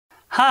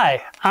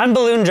Hi, I'm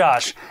Balloon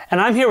Josh,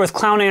 and I'm here with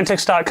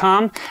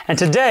ClownAntics.com, and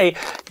today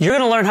you're going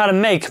to learn how to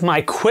make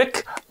my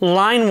quick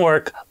line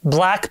work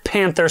Black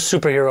Panther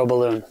superhero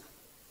balloon.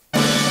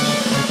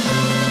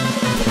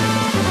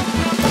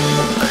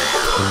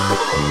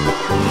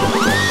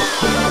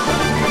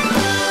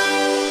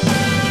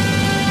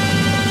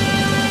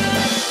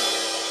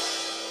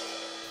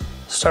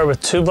 Start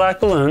with 2 black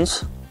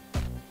balloons.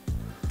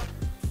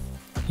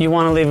 You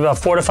want to leave about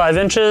 4 to 5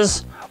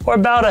 inches, or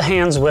about a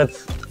hand's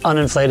width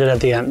uninflated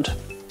at the end.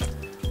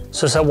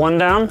 So set one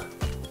down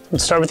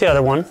and start with the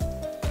other one.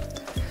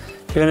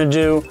 You're going to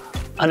do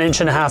an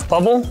 1.5 inch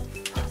bubble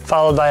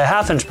followed by a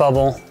 1/2 inch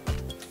bubble.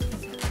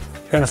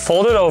 You're going to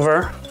fold it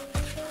over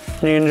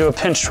and you're going to do a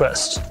pinch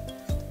twist.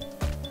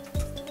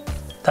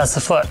 That's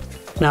the foot.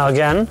 Now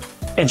again,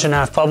 1.5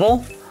 inch bubble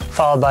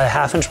followed by a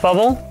 1/2 inch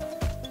bubble.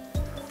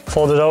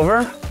 Fold it over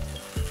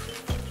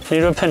and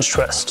you do a pinch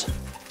twist.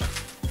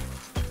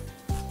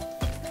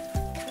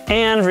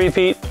 And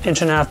repeat, 1.5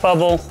 inch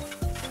bubble,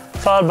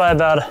 followed by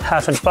about a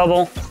 1/2 inch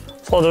bubble,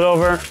 fold it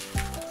over,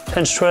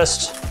 pinch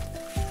twist.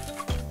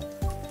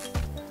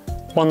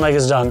 One leg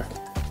is done.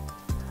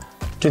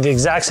 Do the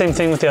exact same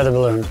thing with the other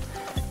balloon.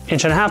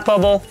 1.5 inch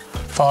bubble,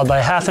 followed by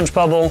a 1/2 inch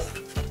bubble,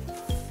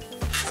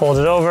 fold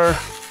it over,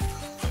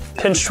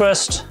 pinch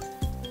twist.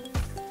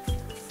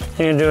 And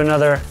you're gonna do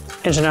another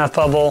 1.5 inch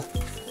bubble,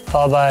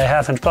 followed by a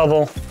 1/2 inch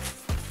bubble,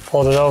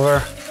 fold it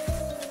over,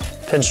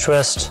 pinch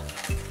twist.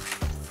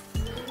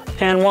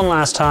 And one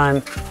last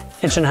time,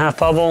 1.5 inch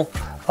bubble,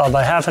 followed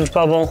by a 1/2 inch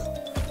bubble,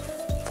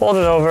 fold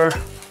it over,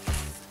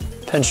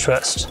 pinch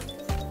twist.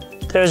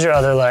 There's your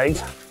other leg.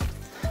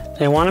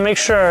 Now you want to make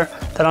sure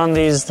that on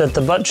these, that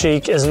the butt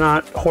cheek is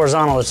not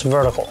horizontal, it's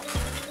vertical.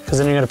 Because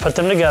then you're going to put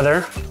them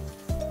together,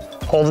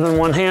 hold them in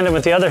one hand, and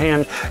with the other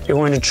hand, you're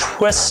going to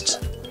twist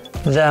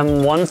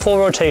them one full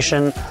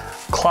rotation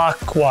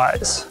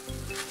clockwise,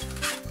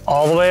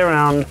 all the way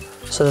around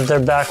so that they're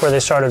back where they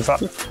started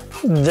from.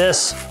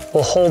 This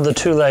will hold the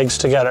 2 legs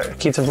together,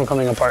 keep them from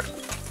coming apart.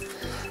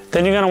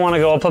 Then you're going to want to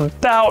go up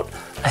about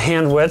a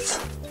hand width,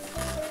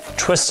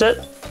 twist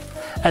it,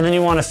 and then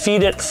you want to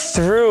feed it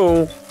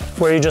through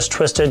where you just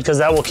twisted because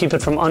that will keep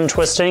it from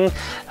untwisting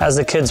as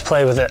the kids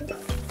play with it.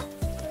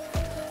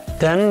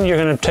 Then you're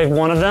going to take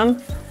one of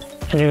them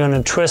and you're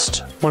going to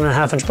twist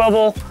 1.5 inch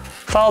bubble,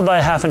 followed by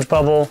a 1/2 inch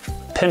bubble,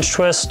 pinch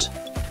twist.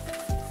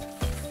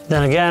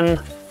 Then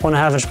again,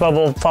 1.5 inch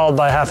bubble, followed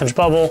by a 1/2 inch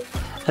bubble.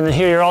 And then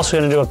here you're also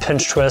going to do a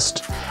pinch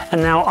twist.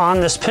 And now on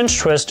this pinch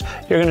twist,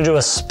 you're going to do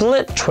a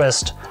split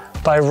twist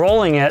by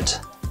rolling it.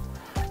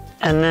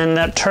 And then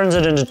that turns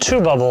it into 2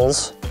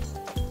 bubbles,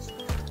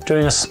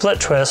 doing a split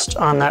twist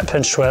on that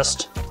pinch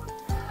twist.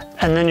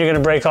 And then you're going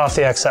to break off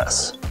the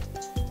excess.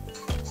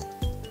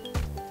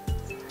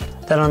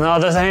 Then on the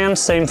other hand,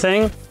 same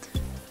thing.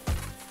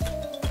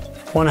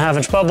 1.5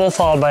 inch bubble,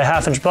 followed by a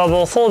 1/2 inch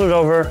bubble, fold it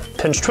over,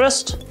 pinch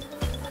twist.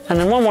 And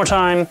then one more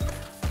time,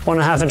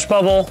 1.5 inch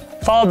bubble,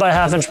 followed by a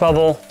 1/2 inch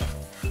bubble.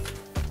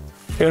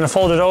 You're going to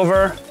fold it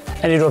over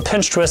and you do a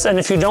pinch twist. And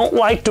if you don't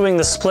like doing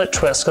the split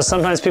twist, because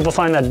sometimes people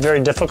find that very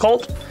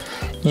difficult,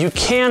 you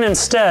can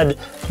instead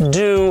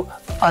do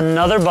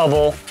another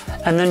bubble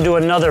and then do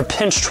another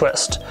pinch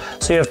twist.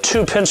 So you have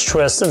 2 pinch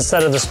twists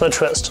instead of the split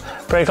twist.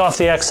 Break off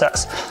the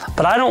excess.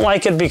 But I don't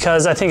like it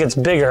because I think it's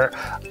bigger.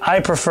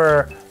 I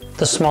prefer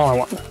the smaller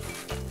one.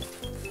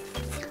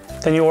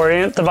 Then you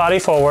orient the body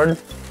forward.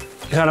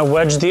 You kind of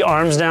wedge the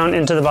arms down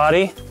into the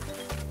body,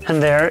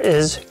 and there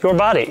is your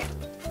body.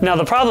 Now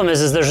the problem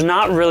is there's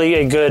not really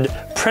a good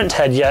print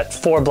head yet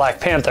for Black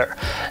Panther,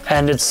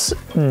 and it's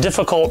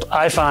difficult,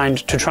 I find,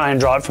 to try and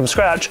draw it from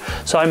scratch,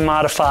 so I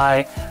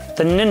modify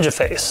the ninja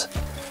face.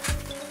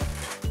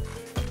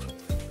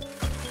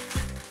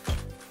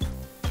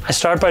 I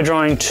start by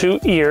drawing 2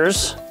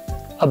 ears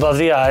above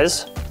the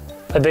eyes,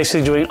 by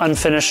basically doing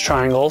unfinished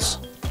triangles.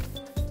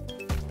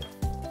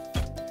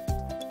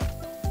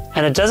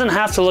 And it doesn't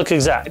have to look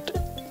exact.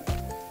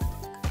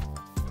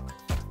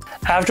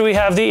 After we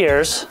have the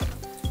ears,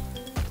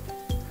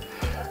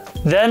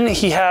 then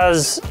he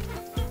has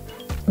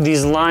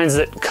these lines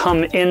that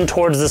come in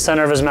towards the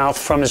center of his mouth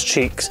from his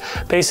cheeks,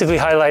 basically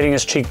highlighting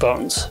his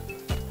cheekbones.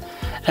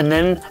 And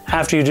then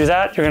after you do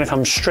that, you're going to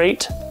come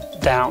straight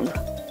down.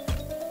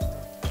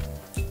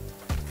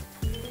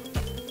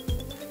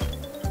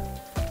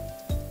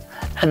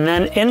 And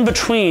then in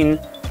between,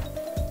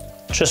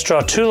 just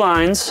draw 2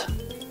 lines.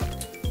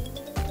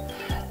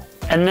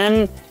 And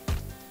then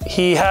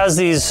he has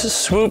these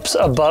swoops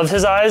above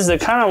his eyes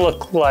that kind of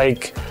look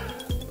like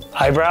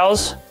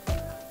eyebrows.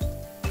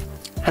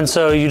 And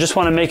so you just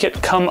want to make it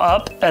come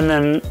up and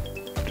then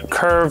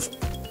curve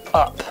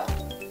up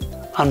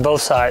on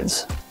both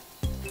sides.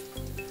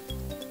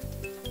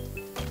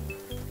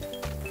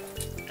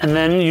 And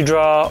then you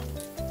draw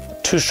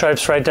 2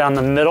 stripes right down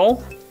the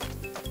middle.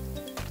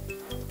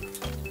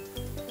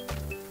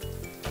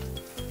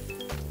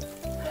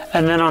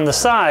 And then on the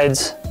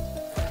sides,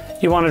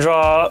 you want to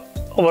draw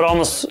what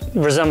almost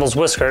resembles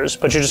whiskers,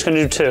 but you're just going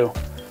to do 2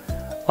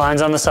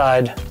 lines on the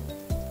side.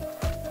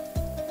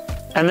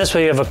 And this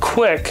way you have a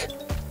quick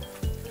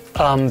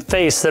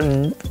face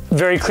that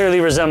very clearly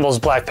resembles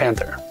Black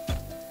Panther.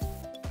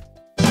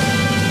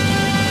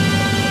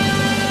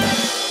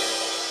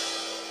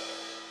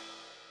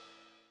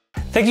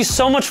 Thank you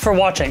so much for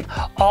watching.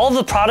 All of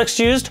the products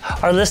used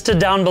are listed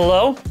down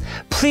below.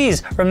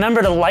 Please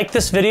remember to like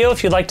this video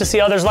if you'd like to see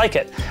others like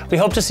it. We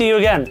hope to see you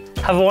again.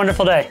 Have a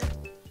wonderful day.